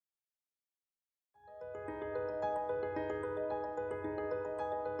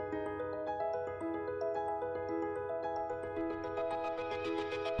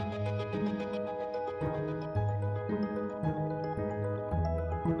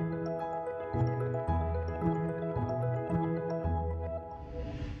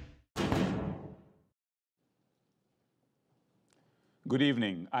Good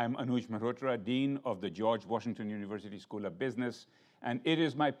evening. I'm Anuj Mehrotra, Dean of the George Washington University School of Business, and it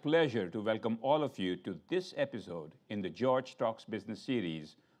is my pleasure to welcome all of you to this episode in the George Talks Business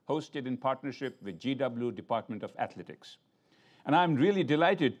Series, hosted in partnership with GW Department of Athletics. And I'm really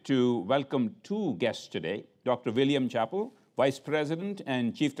delighted to welcome two guests today, Dr. William Chappell, Vice President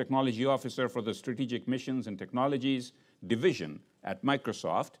and Chief Technology Officer for the Strategic Missions and Technologies Division at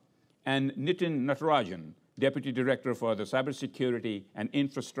Microsoft, and Nitin Natarajan, Deputy Director for the Cybersecurity and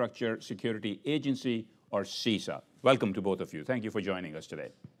Infrastructure Security Agency, or CISA. Welcome to both of you. Thank you for joining us today.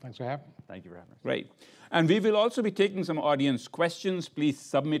 Thanks for having me. Thank you for having us. Great. And we will also be taking some audience questions. Please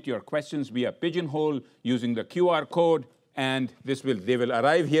submit your questions via Pigeonhole using the QR code, and they will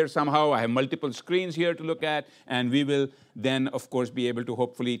arrive here somehow. I have multiple screens here to look at, and we will then, of course, be able to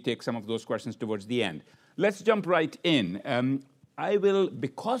hopefully take some of those questions towards the end. Let's jump right in.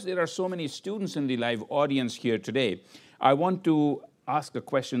 Because there are so many students in the live audience here today, I want to ask a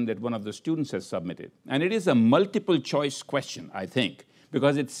question that one of the students has submitted. And it is a multiple choice question, I think,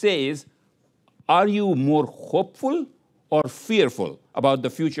 because it says, are you more hopeful or fearful about the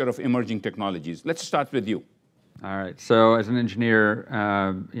future of emerging technologies? Let's start with you. All right. So as an engineer,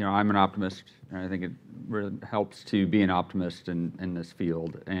 I'm an optimist. I think it really helps to be an optimist in this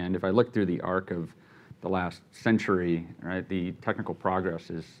field. And if I look through the arc of the last century, right, the technical progress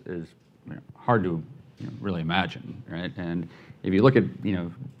is hard to really imagine, right? And if you look at,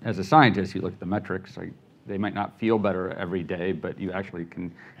 as a scientist, you look at the metrics, like they might not feel better every day, but you actually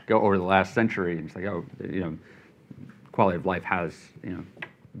can go over the last century and it's like, quality of life has,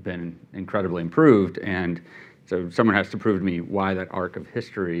 been incredibly improved. And so someone has to prove to me why that arc of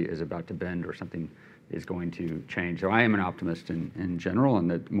history is about to bend or something is going to change. So I am an optimist in general, and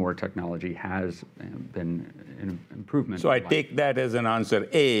that more technology has been an improvement. So I take that as an answer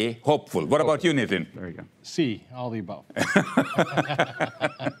A, hopeful. What about you, Nitin? There you go. C, all the above.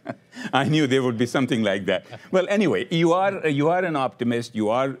 I knew there would be something like that. Well, anyway, you are an optimist. You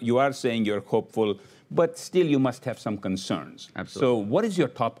are saying you're hopeful, but still you must have some concerns. Absolutely. So what is your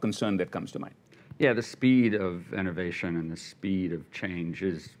top concern that comes to mind? Yeah, the speed of innovation and the speed of change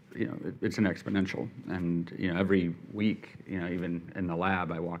is, it's an exponential. And, every week, even in the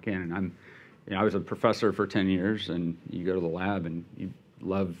lab, I walk in and I was a professor for 10 years, and you go to the lab and you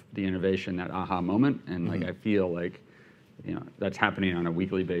love the innovation, that aha moment. And like, I feel like, that's happening on a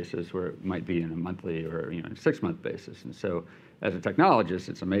weekly basis, where it might be in a monthly or, a 6-month basis. And so as a technologist,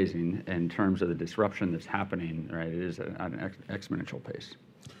 it's amazing in terms of the disruption that's happening, right? It is at an exponential pace.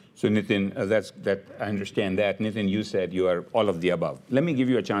 So Nitin, I understand that. Nitin, you said you are all of the above. Let me give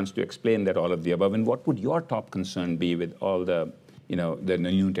you a chance to explain that all of the above, and what would your top concern be with all the, the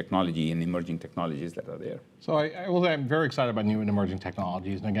new technology and emerging technologies that are there? So I will say I'm very excited about new and emerging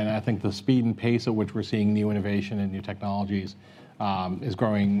technologies. And again, I think the speed and pace at which we're seeing new innovation and new technologies is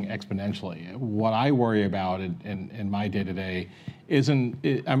growing exponentially. What I worry about in my day-to-day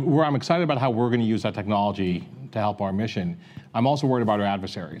I'm excited about how we're going to use that technology to help our mission. I'm also worried about our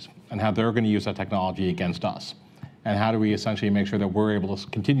adversaries and how they're going to use that technology against us. And how do we essentially make sure that we're able to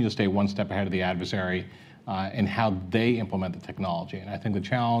continue to stay one step ahead of the adversary in how they implement the technology. And I think the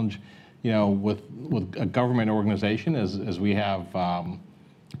challenge, with a government organization is we have,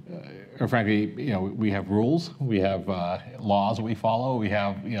 or frankly, we have rules, we have laws that we follow, we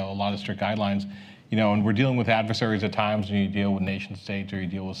have, a lot of strict guidelines, and we're dealing with adversaries at times when you deal with nation states or you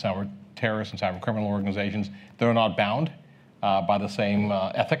deal with cyber terrorists and cyber criminal organizations. They're not bound by the same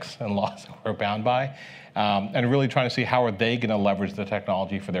ethics and laws that we're bound by, and really trying to see how are they going to leverage the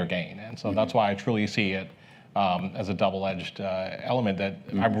technology for their gain. And so that's why I truly see it as a double-edged element that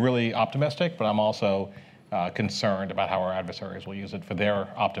I'm really optimistic, but I'm also concerned about how our adversaries will use it for their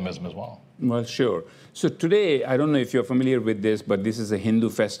optimism as well. Well, sure. So today, I don't know if you're familiar with this, but this is a Hindu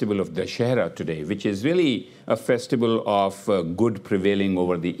festival of Dussehra today, which is really a festival of good prevailing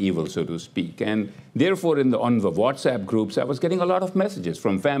over the evil, so to speak. And therefore, on the WhatsApp groups, I was getting a lot of messages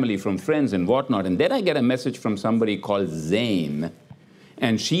from family, from friends and whatnot. And then I get a message from somebody called Zain,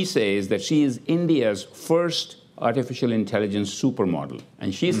 and she says that she is India's first artificial intelligence supermodel.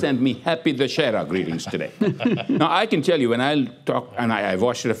 And she sent me happy Dussehra greetings today. Now, I can tell you, when I talk, and I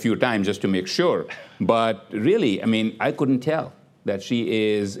watched it a few times just to make sure, but really, I couldn't tell that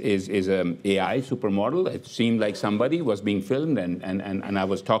she is an AI supermodel. It seemed like somebody was being filmed, and I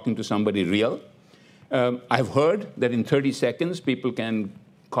was talking to somebody real. I've heard that in 30 seconds, people can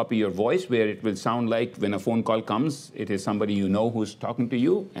copy your voice, where it will sound like when a phone call comes, it is somebody who's talking to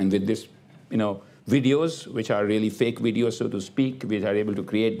you. And with this, videos, which are really fake videos, so to speak, which are able to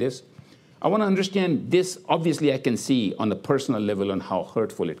create this. I want to understand this. Obviously, I can see on the personal level on how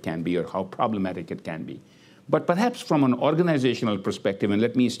hurtful it can be or how problematic it can be. But perhaps from an organizational perspective, and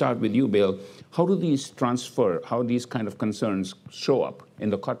let me start with you, Bill, how do these kind of concerns show up in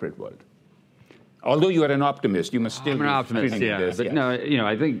the corporate world? Although you are an optimist, you must still I'm an optimist, yeah. This, but no,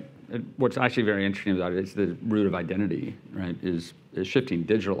 I think what's actually very interesting about it is the root of identity, right? Is shifting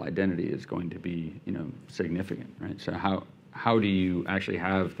digital identity is going to be, significant, right? So how do you actually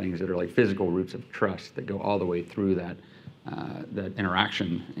have things that are like physical roots of trust that go all the way through that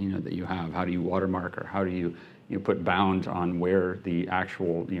interaction, that you have? How do you watermark, or how do you put bounds on where the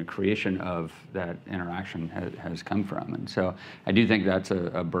actual creation of that interaction has come from? And so I do think that's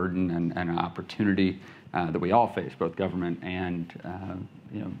a burden and an opportunity that we all face, both government and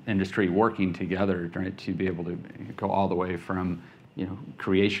industry working together, right, to be able to go all the way from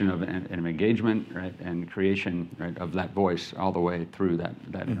creation of an engagement, right, and creation, right, of that voice all the way through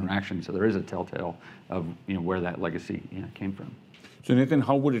that interaction. So there is a telltale of where that legacy came from. So Nitin,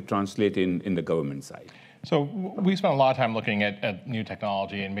 how would it translate in the government side? So we spent a lot of time looking at new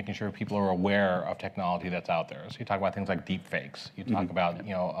technology and making sure people are aware of technology that's out there. So you talk about things like deep fakes. You talk about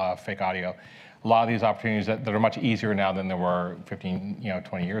fake audio. A lot of these opportunities that are much easier now than there were 15,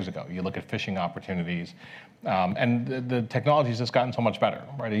 20 years ago. You look at phishing opportunities, and the technology has just gotten so much better,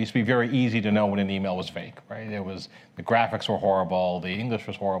 right? It used to be very easy to know when an email was fake, right? The graphics were horrible, the English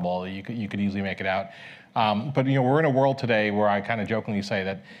was horrible, you could easily make it out. But we're in a world today where I kind of jokingly say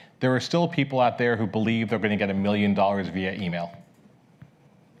that there are still people out there who believe they're going to get $1 million via email.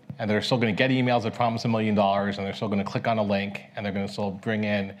 And they're still going to get emails that promise $1 million, and they're still going to click on a link, and they're going to still bring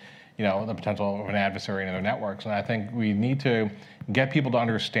in the potential of an adversary in their networks. And I think we need to get people to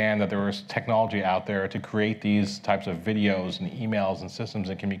understand that there is technology out there to create these types of videos and emails and systems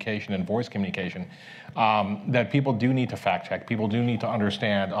and communication and voice communication that people do need to fact check. People do need to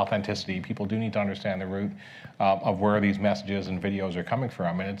understand authenticity. People do need to understand the root of where these messages and videos are coming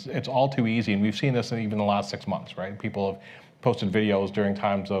from. And it's all too easy. And we've seen this in even the last 6 months, right? People have posted videos during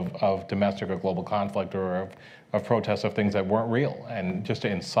times of domestic or global conflict or of protests of things that weren't real, and just to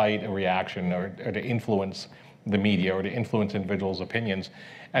incite a reaction or to influence the media or to influence individuals' opinions,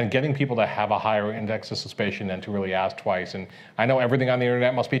 and getting people to have a higher index of suspicion and to really ask twice. And I know everything on the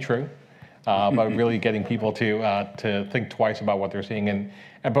internet must be true, but really getting people to think twice about what they're seeing,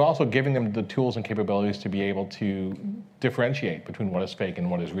 but also giving them the tools and capabilities to be able to differentiate between what is fake and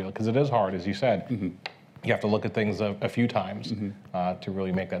what is real, because it is hard, as you said. You have to look at things a few times to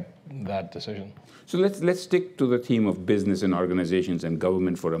really make that decision. So let's stick to the theme of business and organizations and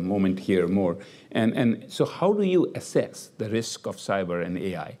government for a moment here more. And so how do you assess the risk of cyber and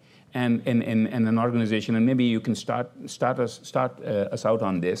AI and an organization? And maybe you can start us out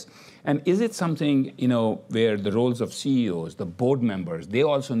on this. And is it something where the roles of CEOs, the board members, they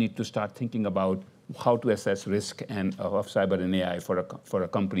also need to start thinking about how to assess risk of cyber and AI for a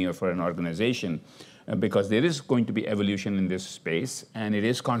company or for an organization? Because there is going to be evolution in this space, and it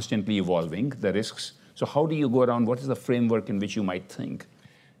is constantly evolving, the risks. So how do you go around? What is the framework in which you might think?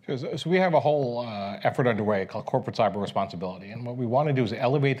 So we have a whole effort underway called corporate cyber responsibility. And what we want to do is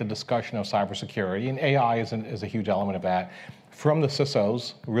elevate the discussion of cybersecurity, and AI is a huge element of that, from the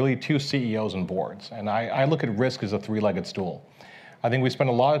CISOs, really to CEOs and boards. And I look at risk as a three-legged stool. I think we spend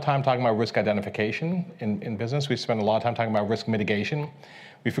a lot of time talking about risk identification in business. We spend a lot of time talking about risk mitigation.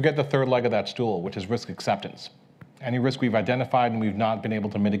 We forget the third leg of that stool, which is risk acceptance. Any risk we've identified and we've not been able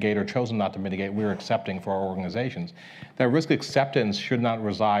to mitigate or chosen not to mitigate, we're accepting for our organizations. That risk acceptance should not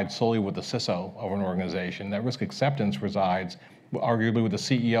reside solely with the CISO of an organization. That risk acceptance resides arguably with the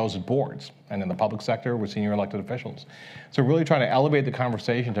CEOs and boards, and in the public sector with senior elected officials. So really trying to elevate the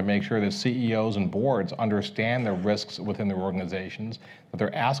conversation to make sure that CEOs and boards understand the risks within their organizations, that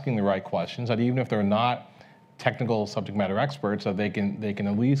they're asking the right questions, that even if they're not technical subject matter experts, that they can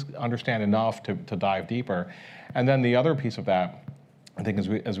at least understand enough to dive deeper. And then the other piece of that, I think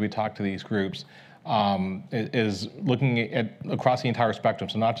as we talk to these groups, is looking at across the entire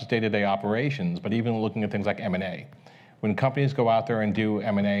spectrum, so not just day-to-day operations, but even looking at things like M&A. When companies go out there and do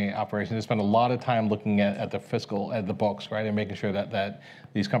M&A operations, they spend a lot of time looking at the books, right, and making sure that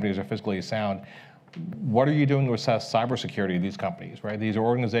these companies are fiscally sound. What are you doing to assess cybersecurity of these companies, right? These are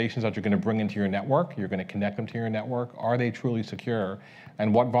organizations that you're going to bring into your network. You're going to connect them to your network. Are they truly secure?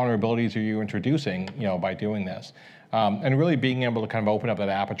 And what vulnerabilities are you introducing, by doing this? And really being able to kind of open up that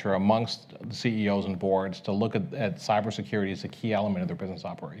aperture amongst the CEOs and boards to look at cybersecurity as a key element of their business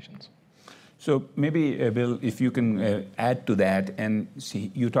operations. So maybe, Bill, if you can add to that, and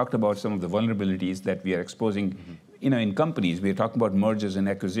see, you talked about some of the vulnerabilities that we are exposing. In companies, we're talking about mergers and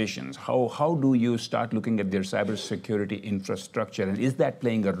acquisitions. How do you start looking at their cybersecurity infrastructure? And is that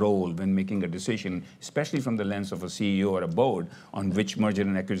playing a role when making a decision, especially from the lens of a CEO or a board, on which merger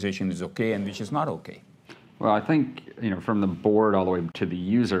and acquisition is okay and which is not okay? Well, I think, from the board all the way to the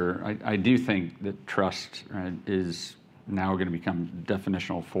user, I do think that trust, right, is now going to become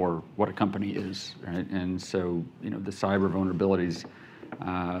definitional for what a company is, right? And so, the cyber vulnerabilities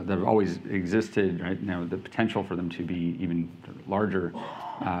that have always existed, right, now the potential for them to be even larger,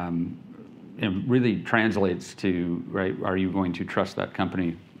 really translates to, right, are you going to trust that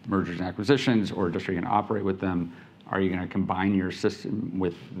company, mergers and acquisitions, or just are you going to operate with them? Are you going to combine your system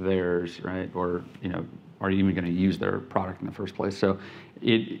with theirs, right? Or, are you even going to use their product in the first place? So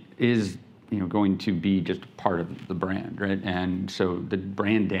it is, going to be just part of the brand, right? And so the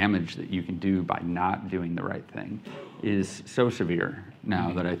brand damage that you can do by not doing the right thing is so severe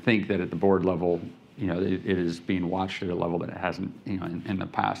now that I think that at the board level, it is being watched at a level that it hasn't, in the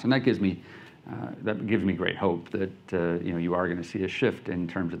past. And that gives me great hope that you are going to see a shift in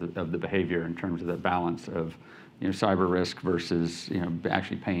terms of the behavior, in terms of the balance of cyber risk versus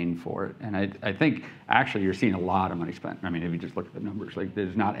actually paying for it. And I think actually you're seeing a lot of money spent. I mean, if you just look at the numbers, like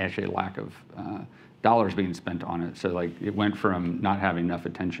there's not actually a lack of dollars being spent on it. So like it went from not having enough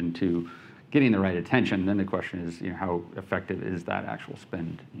attention to getting the right attention. Then the question is, how effective is that actual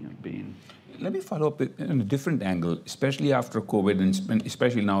spend being? Let me follow up in a different angle, especially after COVID, and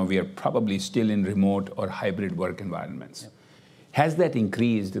especially now we are probably still in remote or hybrid work environments. Yep. Has that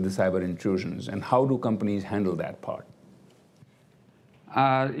increased the cyber intrusions, and how do companies handle that part?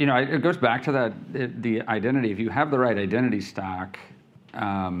 It goes back to the identity. If you have the right identity stack,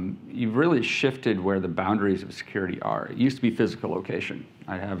 you've really shifted where the boundaries of security are. It used to be physical location.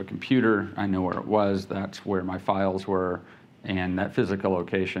 I have a computer, I know where it was, that's where my files were, and that physical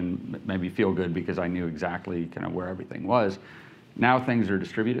location made me feel good because I knew exactly kind of where everything was. Now things are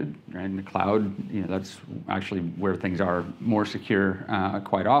distributed, right? In the cloud, that's actually where things are more secure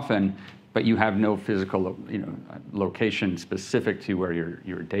quite often, but you have no physical, location specific to where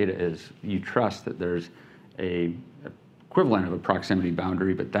your data is. You trust that there's a equivalent of a proximity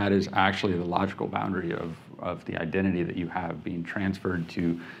boundary, but that is actually the logical boundary of the identity that you have being transferred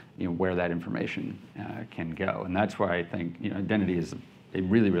to, where that information can go. And that's why I think, identity is a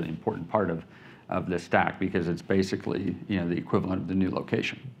really, really important part of the stack, because it's basically the equivalent of the new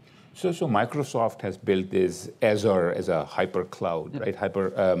location. So Microsoft has built this Azure as a hyper cloud, right?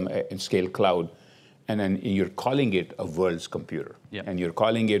 Hyper scale cloud, and then you're calling it a world's computer, and you're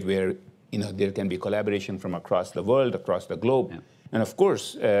calling it where there can be collaboration from across the world, across the globe, and of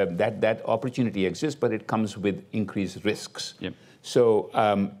course that opportunity exists, but it comes with increased risks. So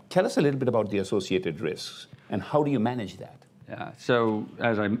tell us a little bit about the associated risks, and how do you manage that? Yeah. So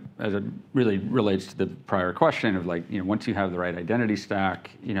as it really relates to the prior question of like, once you have the right identity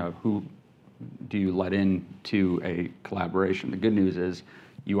stack, who do you let in to a collaboration? The good news is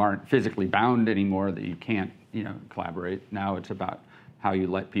you aren't physically bound anymore that you can't, collaborate. Now it's about how you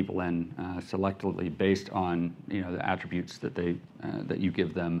let people in selectively based on, the attributes that that you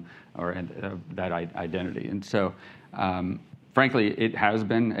give them, or that identity. And so, frankly, it has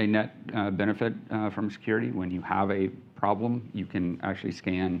been a net benefit from security. When you have a problem, you can actually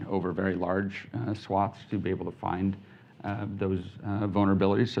scan over very large swaths to be able to find those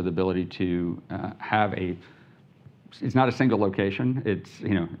vulnerabilities. So the ability to have it's not a single location.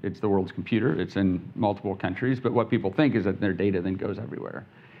 It's the world's computer. It's in multiple countries. But what people think is that their data then goes everywhere.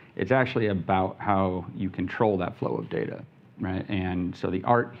 It's actually about how you control that flow of data, right? And so the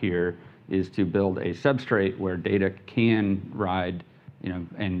art here is to build a substrate where data can ride,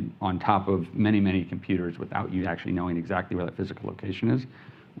 and on top of many, many computers without you actually knowing exactly where that physical location is,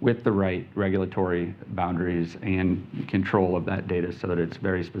 with the right regulatory boundaries and control of that data so that it's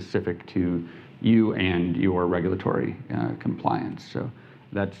very specific to you and your regulatory compliance. So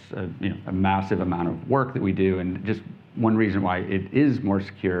that's a massive amount of work that we do, and just one reason why it is more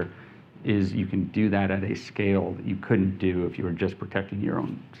secure is you can do that at a scale that you couldn't do if you were just protecting your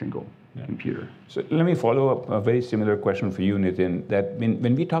own single computer. So let me follow up a very similar question for you, Nitin, that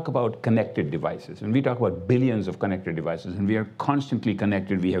when we talk about connected devices, when we talk about billions of connected devices, and we are constantly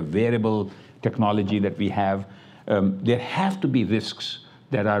connected, we have wearable technology that we have, there have to be risks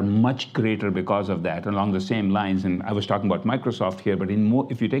that are much greater because of that, along the same lines. And I was talking about Microsoft here, but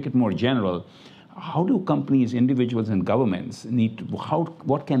if you take it more general, how do companies, individuals, and governments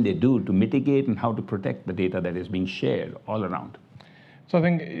what can they do to mitigate and how to protect the data that is being shared all around? So I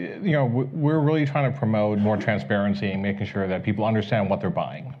think we're really trying to promote more transparency and making sure that people understand what they're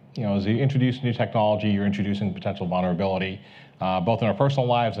buying. As you introduce new technology, you're introducing potential vulnerability, both in our personal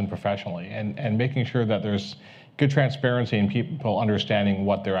lives and professionally, and making sure that there's good transparency and people understanding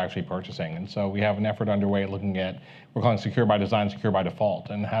what they're actually purchasing. And so we have an effort underway looking at, we're calling secure by design, secure by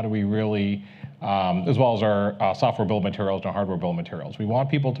default, and how do we really, as well as our software bill of materials and our hardware bill of materials. We want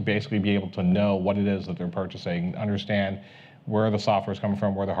people to basically be able to know what it is that they're purchasing, understand where the software is coming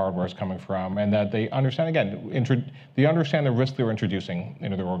from, where the hardware is coming from, and that they understand, again, they understand the risk they're introducing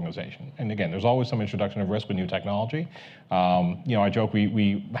into their organization. And again, there's always some introduction of risk with new technology. I joke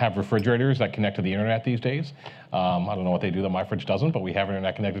we have refrigerators that connect to the internet these days. I don't know what they do that my fridge doesn't, but we have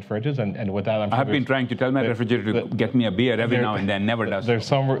internet-connected fridges, and with that, I'm sure I've been trying to tell my refrigerator to get me a beer every now and then, never does. There's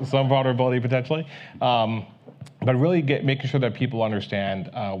some vulnerability potentially. But really making sure that people understand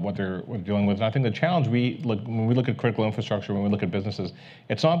what they're dealing with. And I think the challenge when we look at critical infrastructure, when we look at businesses,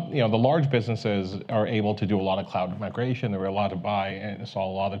 it's not, the large businesses are able to do a lot of cloud migration, they're allowed to buy and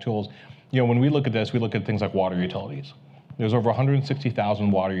install a lot of the tools. When we look at this, we look at things like water utilities. There's over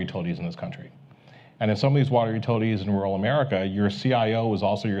 160,000 water utilities in this country. And in some of these water utilities in rural America, your CIO is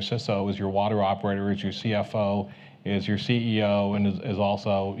also your CISO, is your water operator, is your CFO, is your CEO, and is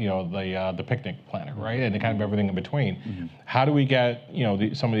also the picnic planner, right? And kind of everything in between. Mm-hmm. How do we get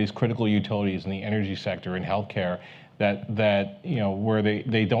some of these critical utilities in the energy sector and healthcare that where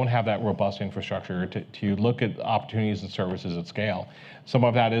they don't have that robust infrastructure to look at opportunities and services at scale? Some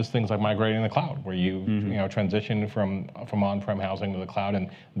of that is things like migrating to the cloud, where you transition from on-prem housing to the cloud,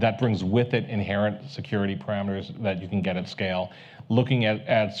 and that brings with it inherent security parameters that you can get at scale. Looking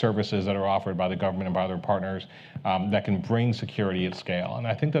at services that are offered by the government and by other partners that can bring security at scale. And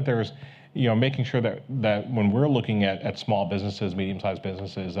I think that there's, making sure that when we're looking at small businesses, medium-sized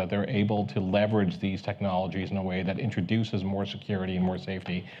businesses, that they're able to leverage these technologies in a way that introduces more security and more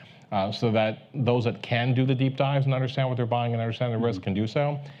safety, so that those that can do the deep dives and understand what they're buying and understand the risk can do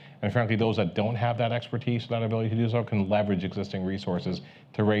so. And frankly, those that don't have that expertise, that ability to do so, can leverage existing resources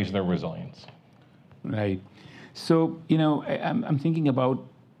to raise their resilience. Right. So, I'm thinking about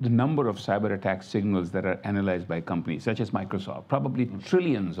the number of cyber attack signals that are analyzed by companies such as Microsoft, probably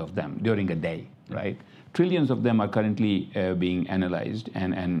trillions of them during a day, right? Trillions of them are currently being analyzed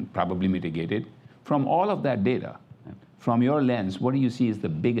and probably mitigated. From all of that data, from your lens, what do you see as the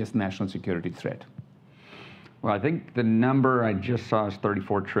biggest national security threat? Well, I think the number I just saw is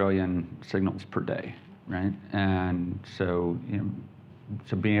 34 trillion signals per day, right? And so,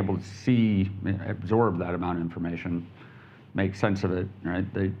 so being able to see, absorb that amount of information, make sense of it, right?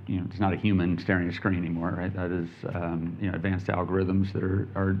 It's not a human staring at a screen anymore, right? That is, advanced algorithms that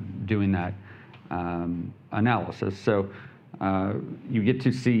are doing that analysis. So you get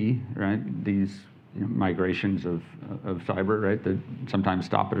to see, right, these migrations of cyber, right, that sometimes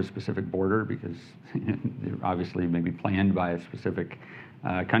stop at a specific border because they're obviously maybe planned by a specific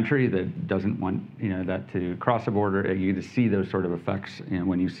country that doesn't want that to cross a border. You get to see those sort of effects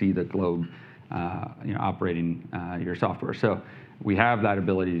when you see the globe operating your software. So we have that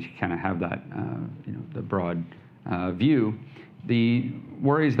ability to kind of have that the broad view. The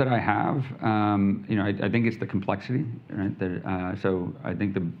worries that I have, I think it's the complexity, right? So I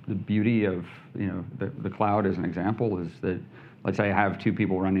think the beauty of the cloud, as an example, is that, let's say I have two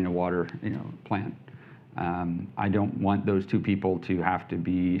people running a water plant. I don't want those two people to have to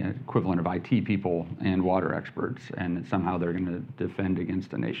be equivalent of IT people and water experts, and that somehow they're going to defend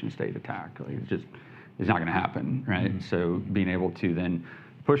against a nation-state attack. Like, it's not going to happen, right? Mm-hmm. So being able to then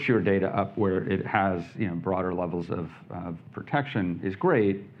push your data up where it has broader levels of protection is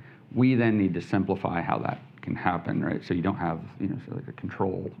great. We then need to simplify how that can happen, right? So you don't have so like a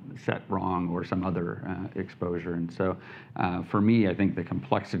control set wrong or some other exposure. And so for me, I think the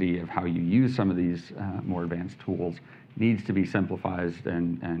complexity of how you use some of these more advanced tools needs to be simplified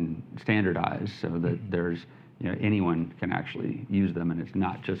and standardized so that there's anyone can actually use them, and it's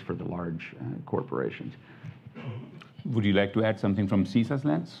not just for the large corporations. Would you like to add something from CISA's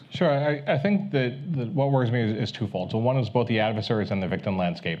lens? Sure. I think that what worries me is twofold. So one is both the adversaries and the victim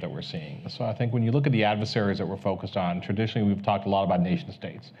landscape that we're seeing. So I think when you look at the adversaries that we're focused on, traditionally we've talked a lot about nation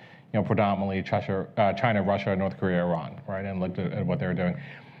states, predominantly China, Russia, North Korea, Iran, right, and looked at what they're doing.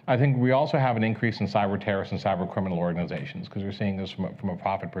 I think we also have an increase in cyber terrorists and cyber criminal organizations because we're seeing this from a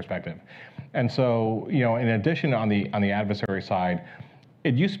profit perspective. And so, in addition on the adversary side,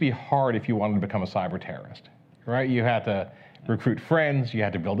 it used to be hard if you wanted to become a cyber terrorist. Right, you had to recruit friends, you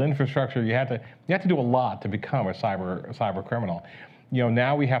had to build infrastructure, you had to do a lot to become a cyber criminal.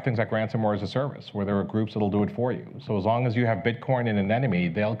 Now we have things like ransomware as a service, where there are groups that'll do it for you. So as long as you have Bitcoin in an enemy,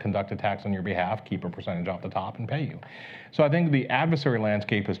 they'll conduct attacks on your behalf, keep a percentage off the top, and pay you. So I think the adversary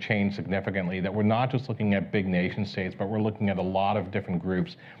landscape has changed significantly. That we're not just looking at big nation states, but we're looking at a lot of different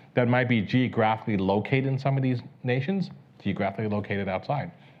groups that might be geographically located in some of these nations, geographically located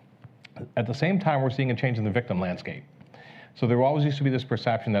outside. At the same time, we're seeing a change in the victim landscape. So there always used to be this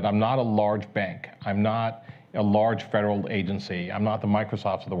perception that I'm not a large bank, I'm not a large federal agency, I'm not the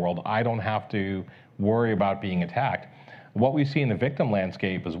Microsofts of the world, I don't have to worry about being attacked. What we see in the victim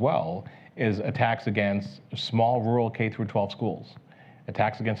landscape as well is attacks against small rural K-12 schools,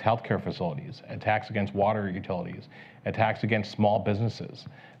 attacks against healthcare facilities, attacks against water utilities, attacks against small businesses.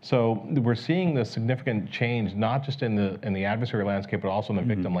 So we're seeing this significant change, not just in the adversary landscape, but also in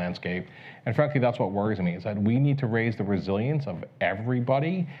the victim landscape. And frankly, that's what worries me, is that we need to raise the resilience of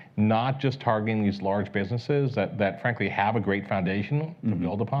everybody, not just targeting these large businesses that frankly have a great foundation to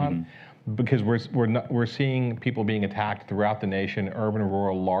build upon. Because we're seeing people being attacked throughout the nation, urban,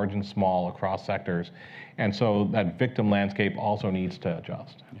 rural, large and small, across sectors. And so that victim landscape also needs to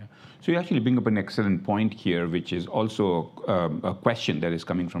adjust. Yeah. So you actually bring up an excellent point here, which is also a question that is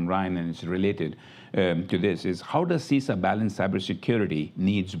coming from Ryan, and it's related to this, is how does CISA balance cybersecurity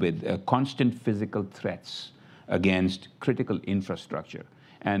needs with constant physical threats against critical infrastructure?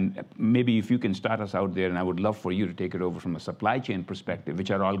 And maybe if you can start us out there, and I would love for you to take it over from a supply chain perspective, which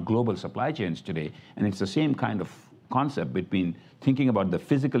are all global supply chains today, and it's the same kind of concept between thinking about the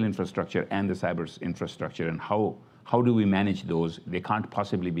physical infrastructure and the cyber infrastructure, and how do we manage those? They can't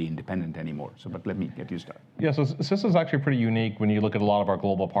possibly be independent anymore. So, but let me get you started. Yeah, so CISA is actually pretty unique when you look at a lot of our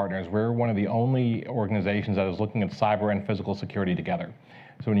global partners. We're one of the only organizations that is looking at cyber and physical security together.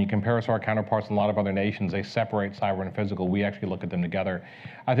 So when you compare us to our counterparts in a lot of other nations, they separate cyber and physical. We actually look at them together.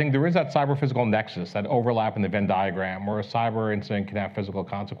 I think there is that cyber-physical nexus, that overlap in the Venn diagram, where a cyber incident can have physical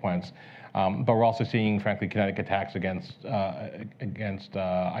consequence. But we're also seeing, frankly, kinetic attacks against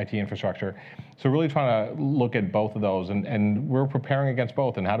IT infrastructure. So really trying to look at both of those, and we're preparing against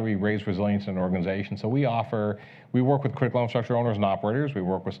both, and how do we raise resilience in an organization? So we work with critical infrastructure owners and operators, we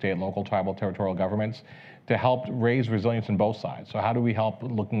work with state, local, tribal, territorial governments to help raise resilience in both sides. So how do we help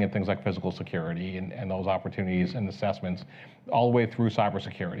looking at things like physical security and those opportunities and assessments all the way through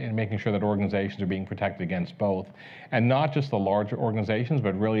cybersecurity, and making sure that organizations are being protected against both. And not just the large organizations,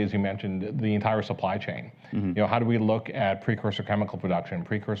 but really, as you mentioned, the entire supply chain. You know, how do we look at precursor chemical production,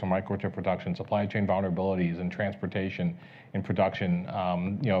 precursor microchip production, supply chain vulnerabilities in transportation, in production,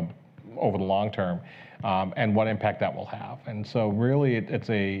 you know, over the long term, and what impact that will have. And so really it's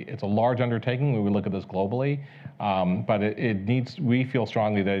a large undertaking when we look at this globally, but we feel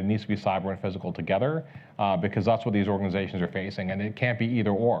strongly that it needs to be cyber and physical together, because that's what these organizations are facing, and it can't be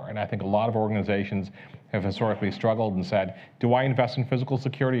either or. And I think a lot of organizations have historically struggled and said, do I invest in physical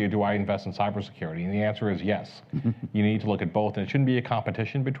security or do I invest in cybersecurity? And the answer is yes. You need to look at both, and it shouldn't be a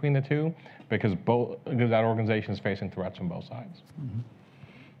competition between the two, because that organization is facing threats from both sides.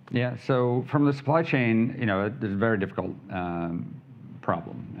 Yeah, so from the supply chain, you know, it's a very difficult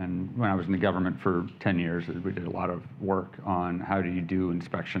problem. And when I was in the government for 10 years, we did a lot of work on how do you do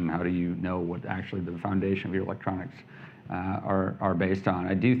inspection, how do you know what actually the foundation of your electronics are based on.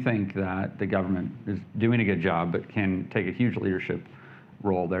 I do think that the government is doing a good job, but can take a huge leadership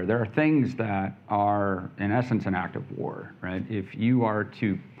role there. There are things that are, in essence, an act of war, right? If you are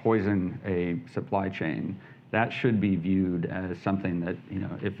to poison a supply chain, that should be viewed as something that, you know,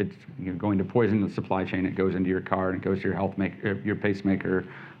 if it's going to poison the supply chain, it goes into your car and it goes to your pacemaker,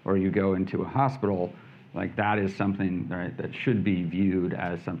 or you go into a hospital, like that is something, right, that should be viewed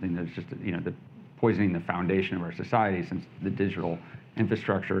as something that's just, you know, poisoning the foundation of our society, since the digital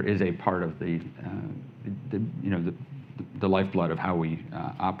infrastructure is a part of the lifeblood of how we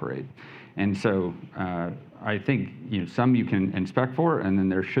operate. And so I think, you know, some you can inspect for, and then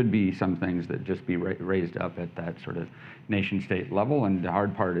there should be some things that just be raised up at that sort of nation-state level. And the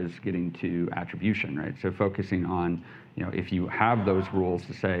hard part is getting to attribution, right? So focusing on, you know, if you have those rules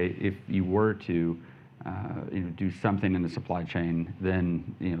to say, if you were to do something in the supply chain,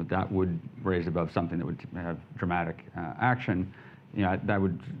 then, you know, that would raise above something that would have dramatic action. You know, that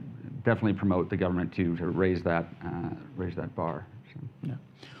would definitely promote the government to raise that bar. So. Yeah.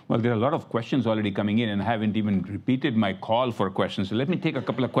 Well, there are a lot of questions already coming in, and I haven't even repeated my call for questions. So let me take a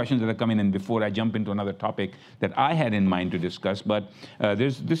couple of questions that are coming in before I jump into another topic that I had in mind to discuss. But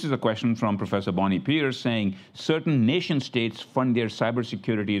this is a question from Professor Bonnie Pierce saying, certain nation states fund their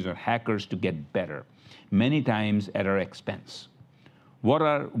cybersecurities or hackers to get better, many times at our expense. What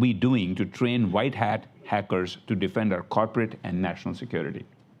are we doing to train white hat hackers to defend our corporate and national security?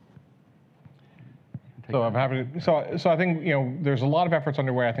 So I'm happy to, so I think, you know, there's a lot of efforts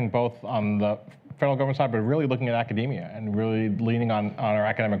underway, I think, both on the federal government side, but really looking at academia and really leaning on our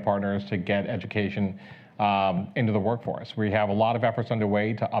academic partners to get education into the workforce. We have a lot of efforts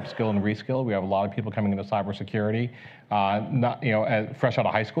underway to upskill and reskill. We have a lot of people coming into cybersecurity, fresh out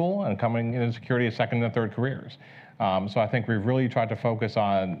of high school and coming into security as second and third careers. So I think we've really tried to focus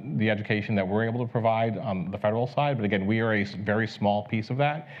on the education that we're able to provide on the federal side. But again, we are a very small piece of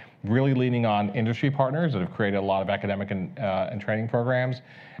that, really leaning on industry partners that have created a lot of academic and training programs,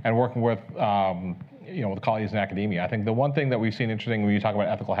 and working with with colleagues in academia. I think the one thing that we've seen interesting when you talk about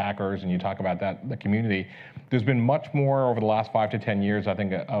ethical hackers and you talk about the community, there's been much more over the last 5 to 10 years, I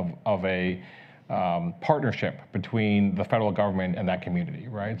think, of a partnership between the federal government and that community,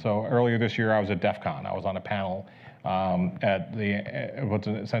 right? So earlier this year, I was at DEF CON. I was on a panel at what's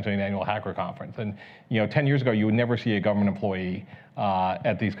essentially an annual hacker conference. And 10 years ago, you would never see a government employee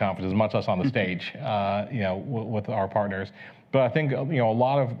at these conferences, much less on the stage, with our partners. But I think a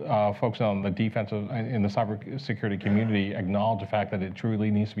lot of folks on the defensive in the cybersecurity community acknowledge the fact that it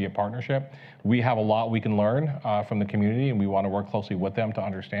truly needs to be a partnership. We have a lot we can learn from the community, and we want to work closely with them to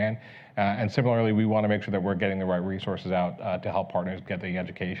understand. And similarly, we want to make sure that we're getting the right resources out to help partners get the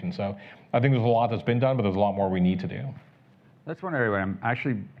education. So I think there's a lot that's been done, but there's a lot more we need to do. That's one area where I'm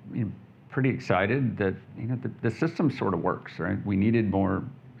actually pretty excited that the system sort of works, right? We needed more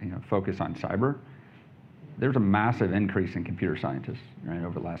focus on cyber. There's a massive increase in computer scientists, right,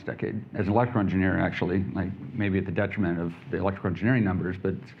 over the last decade. As an electrical engineer, actually, like maybe at the detriment of the electrical engineering numbers,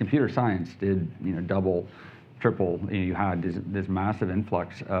 but computer science did, double, triple. You had this massive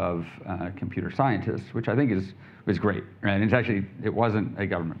influx of computer scientists, which I think was great, right? And it wasn't a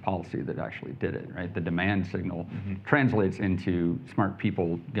government policy that actually did it, right? The demand signal translates into smart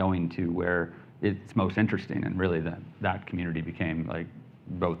people going to where it's most interesting, and really that community became like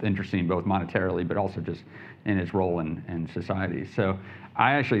both interesting, both monetarily, but also just in its role in society. So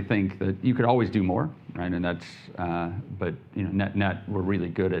I actually think that you could always do more, right? And that's, but net, we're really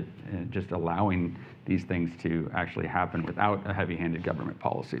good at just allowing these things to actually happen without a heavy-handed government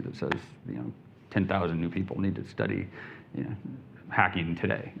policy that says, 10,000 new people need to study, hacking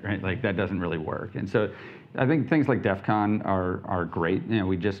today, right? Like that doesn't really work. And so I think things like DEF CON are great.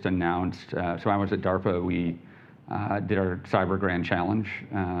 We just announced, so I was at DARPA, we did our Cyber Grand Challenge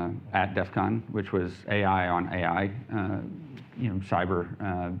at DEF CON, which was AI on AI,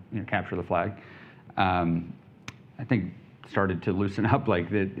 cyber, capture the flag. I think started to loosen up, like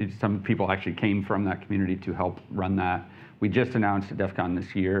some people actually came from that community to help run that. We just announced at DEF CON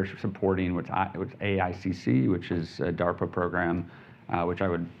this year supporting what's AICC, which is a DARPA program, which I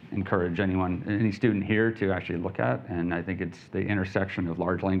would encourage any student here to actually look at. And I think it's the intersection of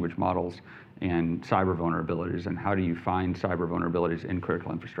large language models and cyber vulnerabilities, and how do you find cyber vulnerabilities in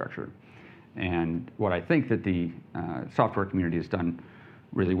critical infrastructure. And what I think that the software community has done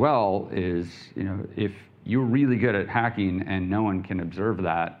really well is, if you're really good at hacking and no one can observe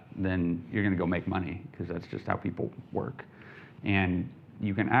that, then you're going to go make money, because that's just how people work. And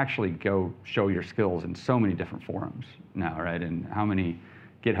you can actually go show your skills in so many different forums now, right? And how many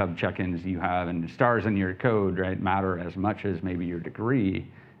GitHub check-ins you have and stars in your code, right, matter as much as maybe your degree,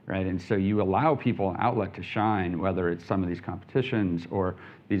 right? And so you allow people an outlet to shine, whether it's some of these competitions or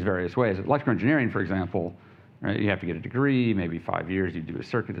these various ways. Electrical engineering, for example, right, you have to get a degree, maybe 5 years, you do a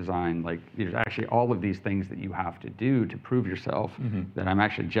circuit design. Like, there's actually all of these things that you have to do to prove yourself, that I'm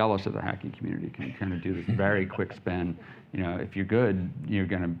actually jealous of the hacking community can kind of do this very quick spin. If you're good, you're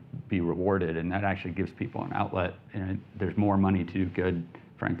going to be rewarded, and that actually gives people an outlet. And there's more money to do good,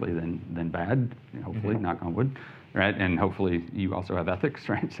 frankly, than bad, hopefully, knock on wood, right? And hopefully you also have ethics,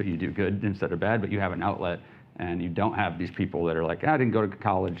 right? So you do good instead of bad, but you have an outlet, and you don't have these people that are like, I didn't go to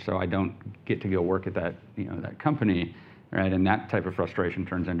college, so I don't get to go work at that, that company, right? And that type of frustration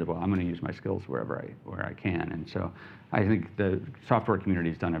turns into, well, I'm going to use my skills where I can. And so I think the software community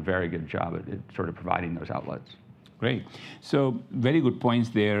has done a very good job at sort of providing those outlets. Great. So very good points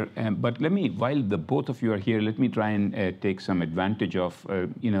there. But while the both of you are here, let me try and take some advantage of,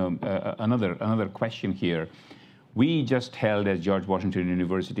 another question here. We just held at George Washington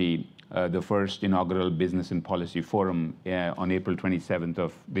University the first inaugural Business and Policy Forum on April 27th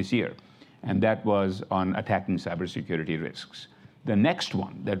of this year. And that was on attacking cybersecurity risks. The next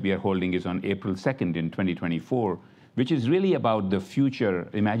one that we are holding is on April 2nd in 2024, which is really about the future,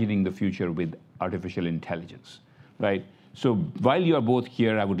 imagining the future with artificial intelligence, right? So while you are both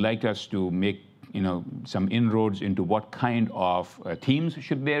here, I would like us to make some inroads into what kind of themes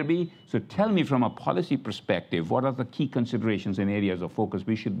should there be. So tell me, from a policy perspective, what are the key considerations and areas of focus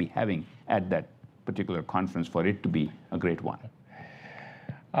we should be having at that particular conference for it to be a great one?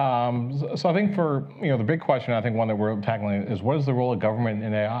 So I think for the big question, I think one that we're tackling is, what is the role of government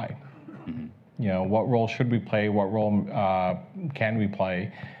in AI? What role should we play? What role can we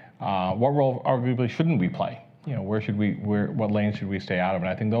play? what role arguably shouldn't we play? What lanes should we stay out of? And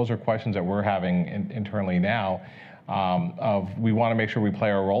I think those are questions that we're having internally now. We want to make sure we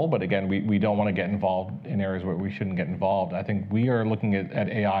play our role, but again, we don't want to get involved in areas where we shouldn't get involved. I think we are looking at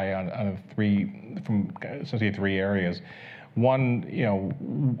AI from essentially three areas.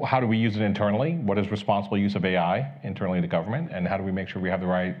 One, how do we use it internally? What is responsible use of AI internally in the government? And how do we make sure we have the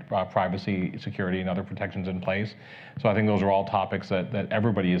right privacy, security, and other protections in place? So I think those are all topics that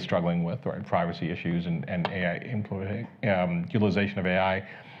everybody is struggling with, right? Privacy issues and AI utilization of AI.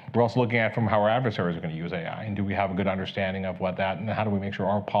 We're also looking at from how our adversaries are going to use AI, and do we have a good understanding of what that, and how do we make sure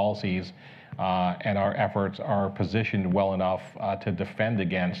our policies and our efforts are positioned well enough to defend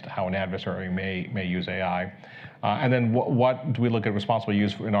against how an adversary may use AI. And then what do we look at responsible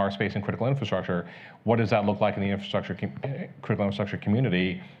use in our space and critical infrastructure? What does that look like in the critical infrastructure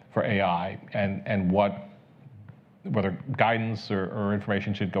community for AI, and whether guidance or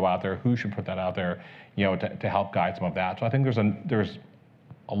information should go out there, who should put that out there, to help guide some of that. So I think there's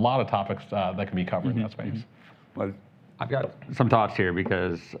a lot of topics that can be covered in that space. Well, I've got some thoughts here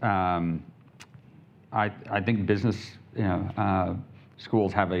because I think business,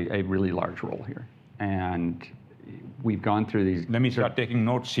 schools have a really large role here, and we've gone through these. Let me start taking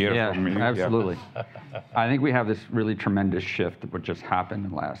notes here. Yeah, from you. absolutely. Yeah. I think we have this really tremendous shift that just happened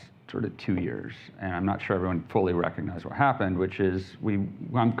in the last sort of 2 years, and I'm not sure everyone fully recognized what happened, which is we've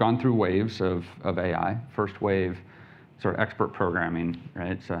gone through waves of AI. First wave, sort of expert programming,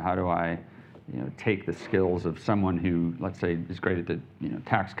 right? So how do I, take the skills of someone who, let's say, is great at the,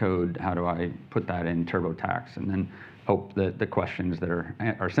 tax code? How do I put that in TurboTax, and then hope that the questions that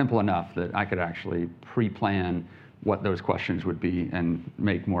are simple enough that I could actually pre-plan what those questions would be and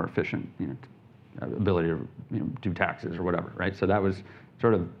make more efficient, ability to, do taxes or whatever, right? So that was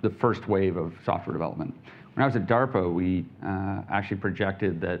sort of the first wave of software development. When I was at DARPA, we actually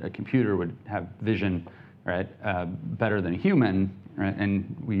projected that a computer would have vision, right, better than a human, right?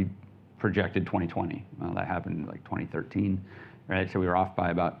 And we projected 2020. Well, that happened in like 2013, right? So we were off by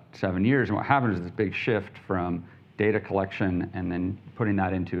about 7 years. And what happened is this big shift from data collection and then putting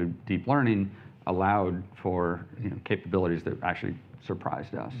that into deep learning allowed for capabilities that actually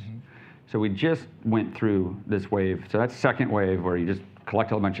surprised us. Mm-hmm. So we just went through this wave. So that's second wave, where you just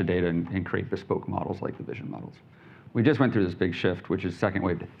collect a bunch of data and create bespoke models like the vision models. We just went through this big shift, which is second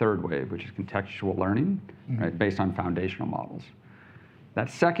wave to third wave, which is contextual learning, mm-hmm. right, based on foundational models. That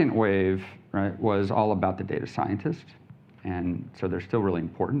second wave, right, was all about the data scientist, and so they're still really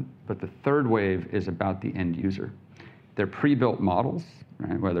important. But the third wave is about the end user. They're pre-built models,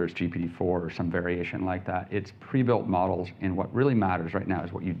 right, whether it's GPT-4 or some variation like that. It's pre-built models, and what really matters right now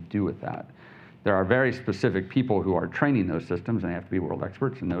is what you do with that. There are very specific people who are training those systems, and they have to be world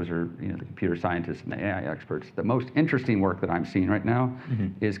experts, and those are the computer scientists and the AI experts. The most interesting work that I'm seeing right now mm-hmm.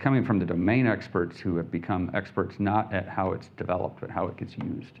 is coming from the domain experts who have become experts not at how it's developed, but how it gets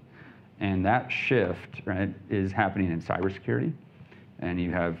used. And that shift, right, is happening in cybersecurity. And you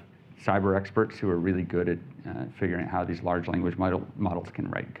have cyber experts who are really good at figuring out how these large language models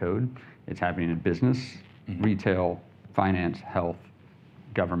can write code. It's happening in business, mm-hmm. retail, finance, health,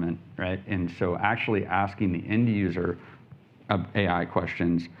 government, right? And so actually asking the end user of AI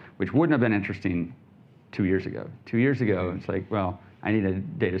questions, which wouldn't have been interesting 2 years ago. 2 years ago, it's like, well, I need a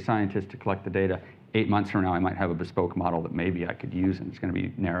data scientist to collect the data. 8 months from now, I might have a bespoke model that maybe I could use, and it's going to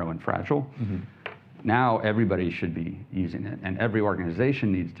be narrow and fragile. Mm-hmm. Now everybody should be using it, and every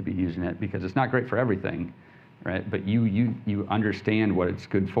organization needs to be using it, because it's not great for everything, right? But you understand what it's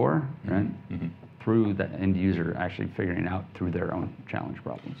good for, right? Mm-hmm. Through the end user actually figuring it out through their own challenge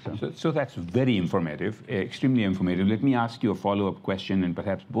problems. So that's very informative, extremely informative. Let me ask you a follow-up question, and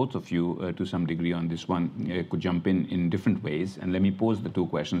perhaps both of you, to some degree on this one, could jump in different ways. And let me pose the two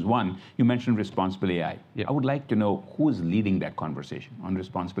questions. One, you mentioned responsible AI. Yeah. I would like to know who's leading that conversation on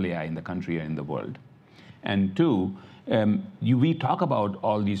responsible AI in the country or in the world. And two, we talk about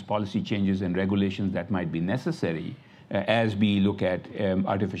all these policy changes and regulations that might be necessary as we look at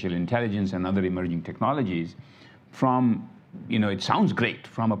artificial intelligence and other emerging technologies. From, it sounds great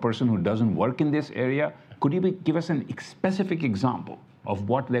from a person who doesn't work in this area. Could you give us a specific example of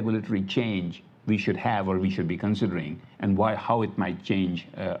what regulatory change we should have or we should be considering, and how it might change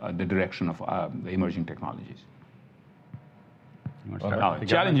the direction of the emerging technologies?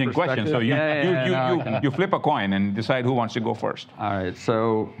 Challenging question. So you flip a coin and decide who wants to go first. All right.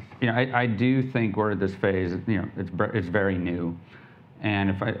 So I do think we're at this phase. It's very new,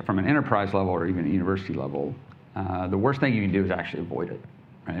 and from an enterprise level or even a university level, the worst thing you can do is actually avoid it,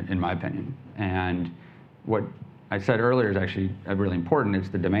 right? In my opinion. And what I said earlier is actually really important. It's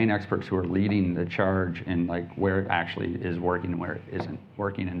the domain experts who are leading the charge in like where it actually is working and where it isn't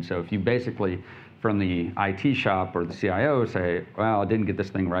working. And so if you basically, from the IT shop or the CIO say, well, I didn't get this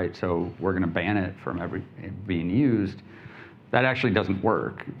thing right, so we're going to ban it from being used, that actually doesn't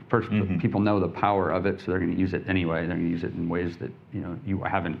work. People know the power of it, so they're going to use it anyway. They're going to use it in ways that you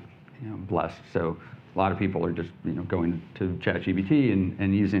haven't blessed. So a lot of people are just going to ChatGPT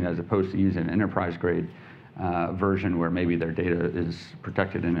and using it as opposed to using an enterprise grade version where maybe their data is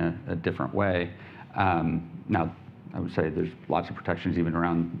protected in a different way. Now, I would say there's lots of protections even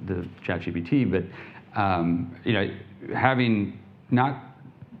around the ChatGPT, but having not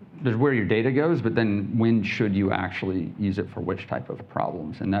there's where your data goes, but then when should you actually use it for which type of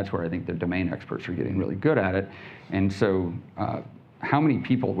problems? And that's where I think the domain experts are getting really good at it. And so how many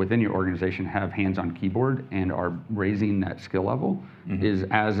people within your organization have hands on keyboard and are raising that skill level is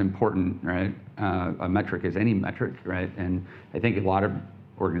as important, right? A metric as any metric, right? And I think a lot of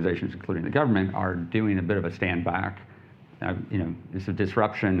organizations, including the government, are doing a bit of a stand back. It's a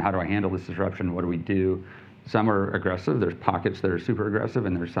disruption. How do I handle this disruption? What do we do? Some are aggressive. There's pockets that are super aggressive,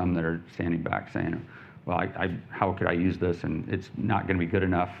 and there's some that are standing back saying, well, how could I use this? And it's not going to be good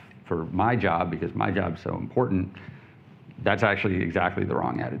enough for my job because my job's so important. That's actually exactly the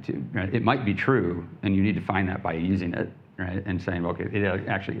wrong attitude, right? It might be true, and you need to find that by using it, right? And saying, okay, it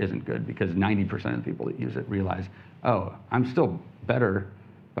actually isn't good because 90% of the people that use it realize, oh, I'm still better,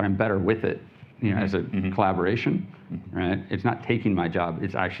 but I'm better with it, as a collaboration, right? It's not taking my job.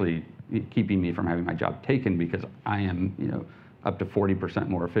 It's actually keeping me from having my job taken because I am, up to 40%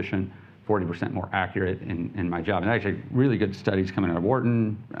 more efficient, 40% more accurate in my job. And actually, really good studies coming out of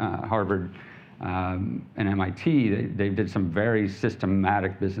Wharton, Harvard, and MIT. They did some very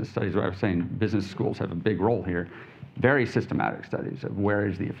systematic business studies. What I was saying, business schools have a big role here. Very systematic studies of where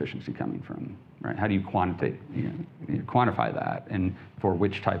is the efficiency coming from, right? How do you quantify that, and for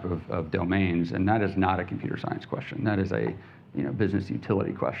which type of domains? And that is not a computer science question. That is a business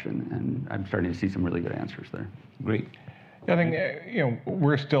utility question, and I'm starting to see some really good answers there. Great. I think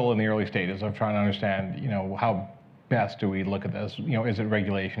we're still in the early stages of trying to understand how best do we look at this? Is it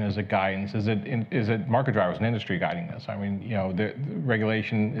regulation? Is it guidance? Is it market drivers and industry guiding this? I mean, the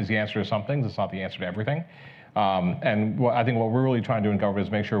regulation is the answer to some things. It's not the answer to everything. And I think what we're really trying to do in government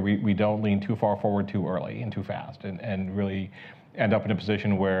is make sure we don't lean too far forward too early and too fast, and really end up in a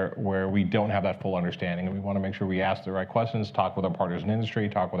position where we don't have that full understanding. And we want to make sure we ask the right questions, talk with our partners in industry,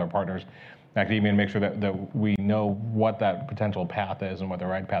 talk with our partners in academia, and make sure that we know what that potential path is and what the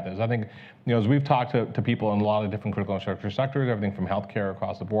right path is. I think, as we've talked to people in a lot of different critical infrastructure sectors, everything from healthcare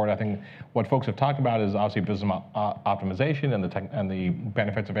across the board, I think what folks have talked about is obviously business optimization and the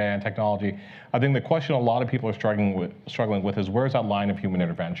benefits of AI and technology. I think the question a lot of people are struggling with is, where's that line of human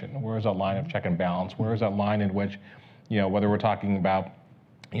intervention? Where's that line of check and balance? Where's that line in which, whether we're talking about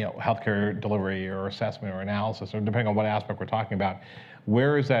healthcare delivery or assessment or analysis, or depending on what aspect we're talking about,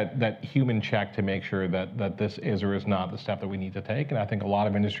 where is that human check to make sure that this is or is not the step that we need to take? And I think a lot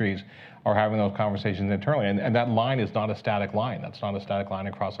of industries are having those conversations internally. And that line is not a static line. That's not a static line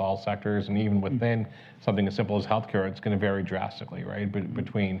across all sectors. And even within something as simple as healthcare, it's going to vary drastically, right?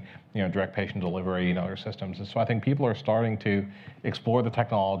 Between direct patient delivery and other systems. And so I think people are starting to explore the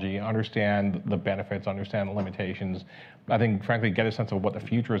technology, understand the benefits, understand the limitations. I think, frankly, get a sense of what the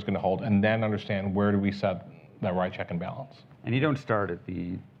future is going to hold, and then understand where do we set that right check and balance. And you don't start at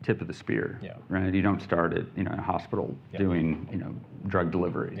the tip of the spear, right? You don't start at a hospital doing drug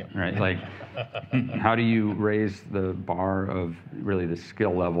delivery, right? Like, how do you raise the bar of really the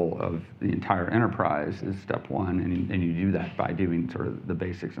skill level of the entire enterprise is step one, and you do that by doing sort of the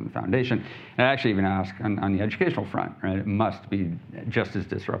basics and the foundation. And I actually even ask on the educational front, right? It must be just as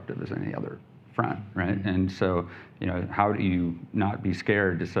disruptive as any other front, right? And so, how do you not be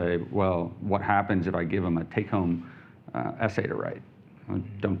scared to say, well, what happens if I give them a take-home essay to write? Well,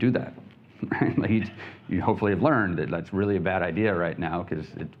 don't do that. Right? Like you hopefully have learned that that's really a bad idea right now, because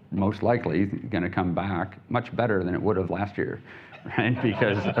it's most likely going to come back much better than it would have last year, right?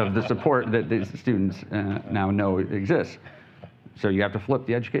 Because of the support that these students now know exists. So you have to flip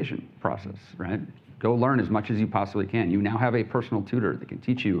the education process, right? Go learn as much as you possibly can. You now have a personal tutor that can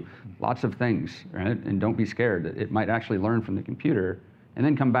teach you lots of things, right? And don't be scared that it might actually learn from the computer, and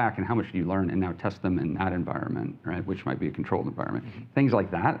then come back and how much do you learn, and now test them in that environment, right? Which might be a controlled environment. Things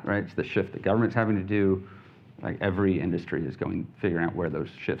like that, right? It's the shift that government's having to do. Like every industry is figuring out where those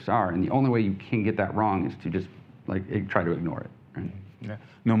shifts are. And the only way you can get that wrong is to just try to ignore it, right? Yeah.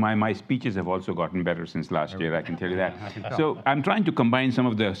 No, my speeches have also gotten better since last year, I can tell you that. So I'm trying to combine some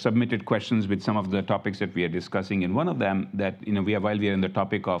of the submitted questions with some of the topics that we are discussing. And one of them that, while we are in the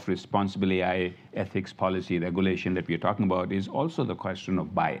topic of responsible AI, ethics, policy, regulation that we are talking about is also the question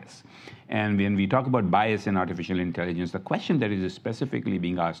of bias. And when we talk about bias in artificial intelligence, the question that is specifically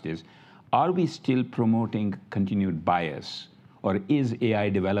being asked is, are we still promoting continued bias? Or is AI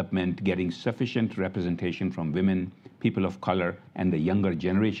development getting sufficient representation from women, people of color, and the younger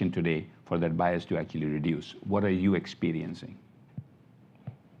generation today for that bias to actually reduce? What are you experiencing?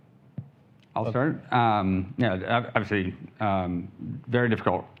 I'll start. Yeah, obviously, very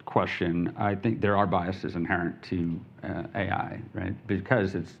difficult question. I think there are biases inherent to AI, right?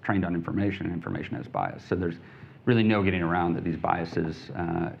 Because it's trained on information, and information has bias. So there's really no getting around that these biases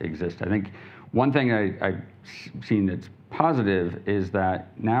exist. I think one thing I've seen that's positive is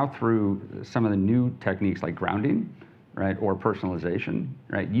that now through some of the new techniques like grounding, right, or personalization,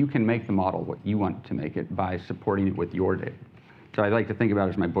 right, you can make the model what you want to make it by supporting it with your data. So I like to think about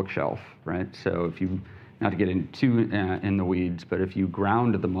it as my bookshelf, right? So if you, not to get into in the weeds, but if you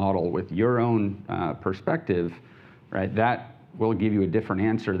ground the model with your own perspective, right, that will give you a different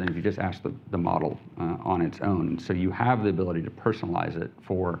answer than if you just ask the model on its own. So you have the ability to personalize it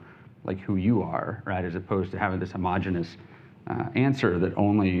for like who you are, right, as opposed to having this homogenous answer that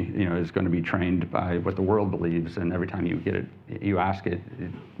only is going to be trained by what the world believes, and every time you get it, you ask it,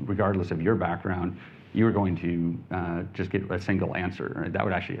 regardless of your background, you are going to just get a single answer. Right? That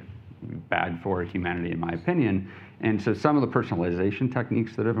would actually be bad for humanity, in my opinion. And so some of the personalization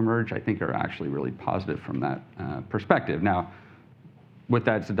techniques that have emerged, I think, are actually really positive from that perspective. Now, with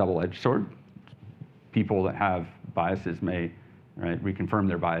that, it's a double-edged sword. People that have biases may, right, reconfirm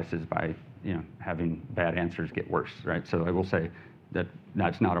their biases by having bad answers get worse, right? So I will say that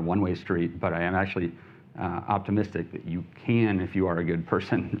that's not a one-way street, but I am actually optimistic that you can, if you are a good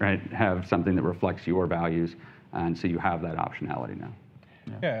person, right, have something that reflects your values, and so you have that optionality now.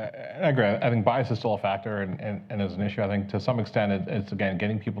 Yeah, I agree. I think bias is still a factor and is an issue. I think to some extent it's again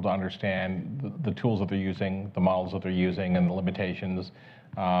getting people to understand the tools that they're using, the models that they're using, and the limitations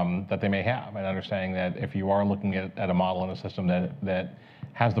that they may have, and understanding that if you are looking at a model and a system that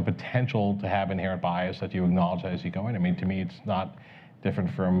has the potential to have inherent bias, that you acknowledge that as you go in. I mean, to me, it's not different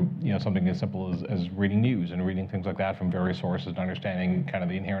from something as simple as reading news and reading things like that from various sources and understanding kind of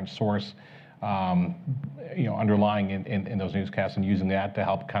the inherent source underlying in those newscasts, and using that to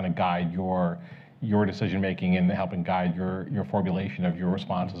help kind of guide your decision making and helping guide your formulation of your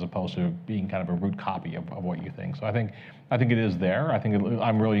response, as opposed to being kind of a root copy of what you think. So I think it is there. I think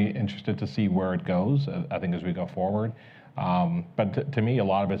I'm really interested to see where it goes. I think as we go forward. But to me, a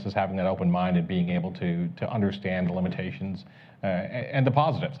lot of it is having that open mind and being able to understand the limitations and the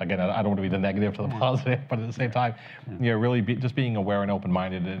positives. Again, I don't want to be the negative to the positive, but at the same time, really just being aware and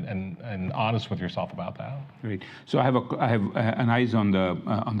open-minded and honest with yourself about that. Great. So I have an eyes on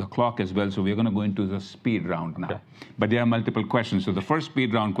the clock as well. So we're going to go into the speed round now. Okay. But there are multiple questions. So the first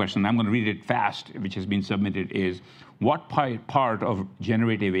speed round question, I'm going to read it fast, which has been submitted, is what part of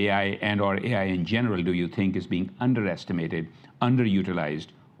generative AI and/or AI in general do you think is being underestimated, underutilized,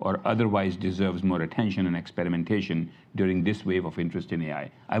 or otherwise deserves more attention and experimentation during this wave of interest in AI?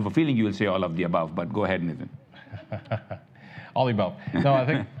 I have a feeling you will say all of the above, but go ahead, Nitin. All the above. No, I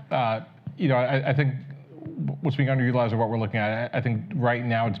think I think what's being underutilized or what we're looking at, I think right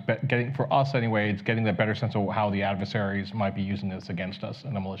now it's getting, for us anyway, it's getting a better sense of how the adversaries might be using this against us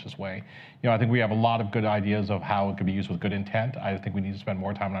in a malicious way. I think we have a lot of good ideas of how it could be used with good intent. I think we need to spend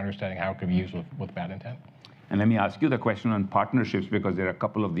more time on understanding how it could be used with bad intent. And let me ask you the question on partnerships, because there are a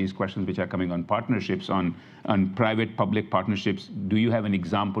couple of these questions which are coming on partnerships, on private-public partnerships. Do you have an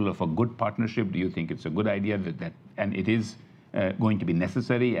example of a good partnership? Do you think it's a good idea and it is going to be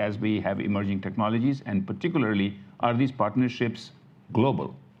necessary as we have emerging technologies? And particularly, are these partnerships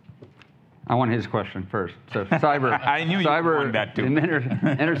global? I want his question first. So cyber, I knew you wanted that too.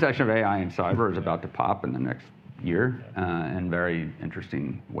 The intersection of AI and cyber is about to pop in the next year in very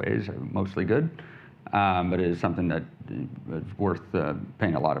interesting ways, mostly good. But it is something that is worth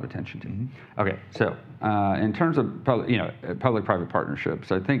paying a lot of attention to. Mm-hmm. Okay, so in terms of public-private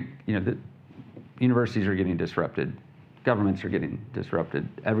partnerships, I think the universities are getting disrupted, governments are getting disrupted,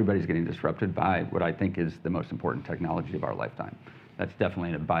 everybody's getting disrupted by what I think is the most important technology of our lifetime. That's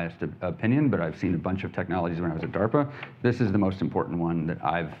definitely a biased opinion, but I've seen a bunch of technologies when I was at DARPA. This is the most important one that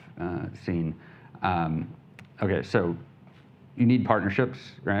I've seen. Okay, so you need partnerships,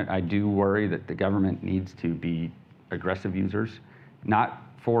 right? I do worry that the government needs to be aggressive users, not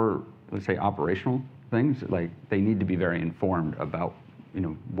for, let's say, operational things. Like, they need to be very informed about,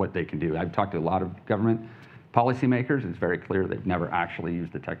 what they can do. I've talked to a lot of government policymakers, it's very clear they've never actually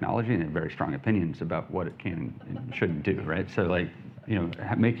used the technology and have very strong opinions about what it can and shouldn't do, right? So like,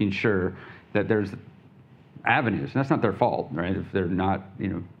 making sure that there's avenues, and that's not their fault, right? If they're not,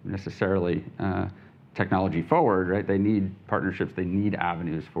 necessarily technology forward, right? They need partnerships, they need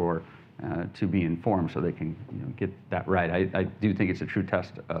avenues for to be informed so they can get that right. I do think it's a true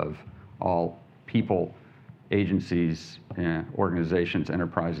test of all people, agencies, organizations,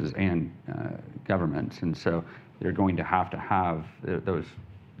 enterprises, and governments. And so they're going to have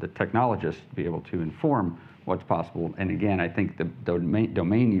the technologists be able to inform what's possible. And again, I think the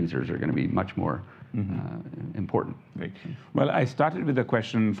domain users are going to be much more important. Right. Well, I started with a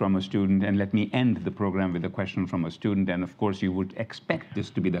question from a student, and let me end the program with a question from a student. And of course, you would expect this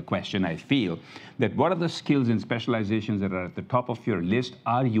to be the question, I feel, that what are the skills and specializations that are at the top of your list?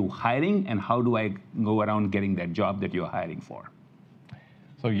 Are you hiring, and how do I go around getting that job that you're hiring for?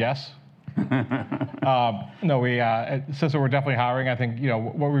 So yes. No, we at CISA, we're definitely hiring. I think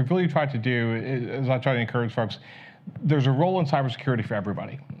what we've really tried to do is I try to encourage folks. There's a role in cybersecurity for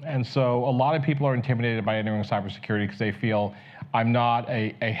everybody, and so a lot of people are intimidated by entering cybersecurity because they feel I'm not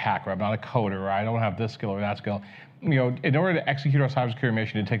a hacker, I'm not a coder, or I don't have this skill or that skill. In order to execute our cybersecurity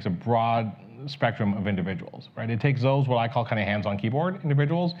mission, it takes a broad spectrum of individuals, right? It takes those what I call kind of hands-on keyboard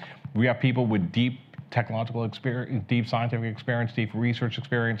individuals. We have people with deep technological experience, deep scientific experience, deep research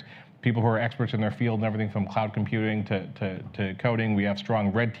experience, people who are experts in their field and everything from cloud computing to coding. We have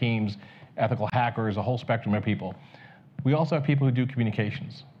strong red teams, ethical hackers, a whole spectrum of people. We also have people who do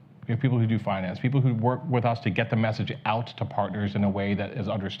communications. We have people who do finance, people who work with us to get the message out to partners in a way that is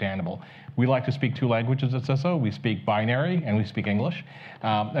understandable. We like to speak two languages at CISA. We speak binary and we speak English,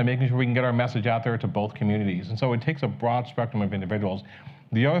 and making sure we can get our message out there to both communities. And so it takes a broad spectrum of individuals.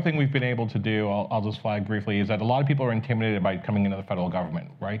 The other thing we've been able to do, I'll just flag briefly, is that a lot of people are intimidated by coming into the federal government,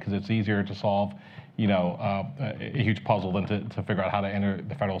 right? Because it's easier to solve a huge puzzle than to figure out how to enter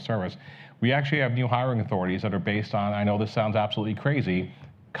the federal service. We actually have new hiring authorities that are based on, I know this sounds absolutely crazy,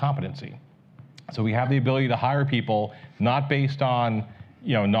 competency. So we have the ability to hire people not based on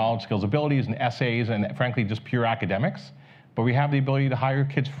knowledge, skills, abilities, and essays, and frankly just pure academics, but we have the ability to hire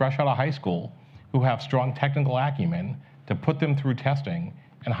kids fresh out of high school who have strong technical acumen to put them through testing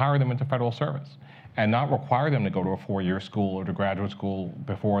and hire them into federal service, and not require them to go to a 4-year school or to graduate school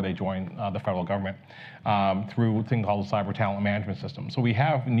before they join the federal government through a thing called the Cyber Talent Management System. So we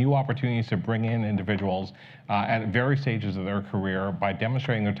have new opportunities to bring in individuals at various stages of their career by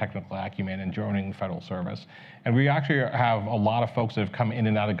demonstrating their technical acumen and joining federal service. And we actually have a lot of folks that have come in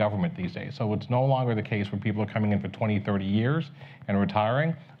and out of government these days. So it's no longer the case where people are coming in for 20, 30 years and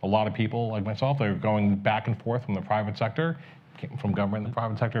retiring. A lot of people, like myself, they're going back and forth from the private sector, from government and the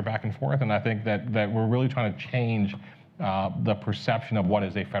private sector back and forth. And I think that we're really trying to change the perception of what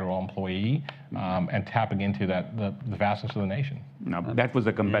is a federal employee and tapping into the vastness of the nation. Now, that was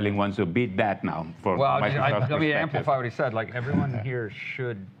a compelling one, so beat that now. Let me amplify what he said. Like, everyone here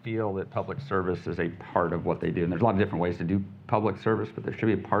should feel that public service is a part of what they do. And there's a lot of different ways to do public service, but there should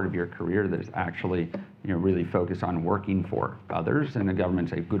be a part of your career that is actually really focused on working for others, and the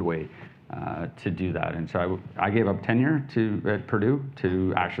government's a good way to do that. And so I gave up tenure at Purdue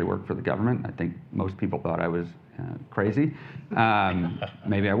to actually work for the government. I think most people thought I was crazy.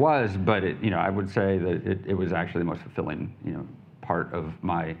 Maybe I was, but I would say that it was actually the most fulfilling part of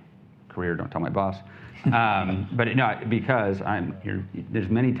my career. Don't tell my boss. But because there's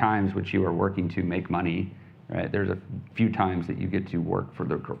many times which you are working to make money, right? There's a few times that you get to work for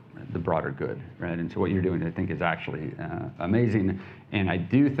the broader good, right? And so what you're doing, I think, is actually amazing. And I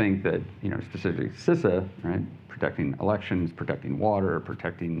do think that, specifically CISA, right? Protecting elections, protecting water,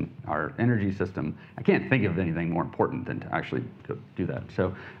 protecting our energy system. I can't think of anything more important than to actually do that.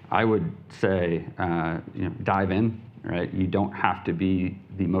 So I would say, dive in, right? You don't have to be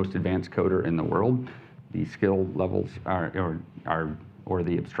the most advanced coder in the world. The skill levels or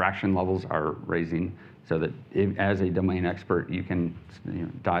the abstraction levels are raising, so that as a domain expert, you can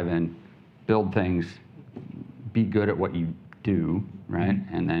dive in, build things, be good at what you do, right?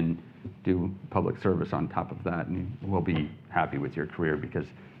 And then do public service on top of that, and you will be happy with your career, because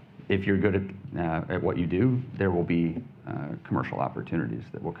if you're good at what you do, there will be commercial opportunities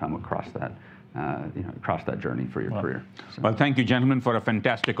that will come across that across that journey for your career. So. Well, thank you, gentlemen, for a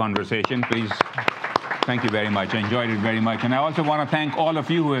fantastic conversation. Please, thank you very much. I enjoyed it very much. And I also want to thank all of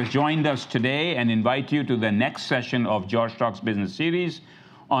you who have joined us today and invite you to the next session of George Talks Business Series.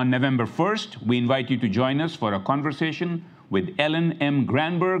 On November 1st, we invite you to join us for a conversation with Ellen M.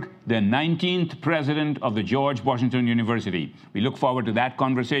 Granberg, the 19th president of the George Washington University. We look forward to that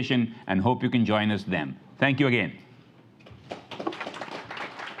conversation and hope you can join us then. Thank you again.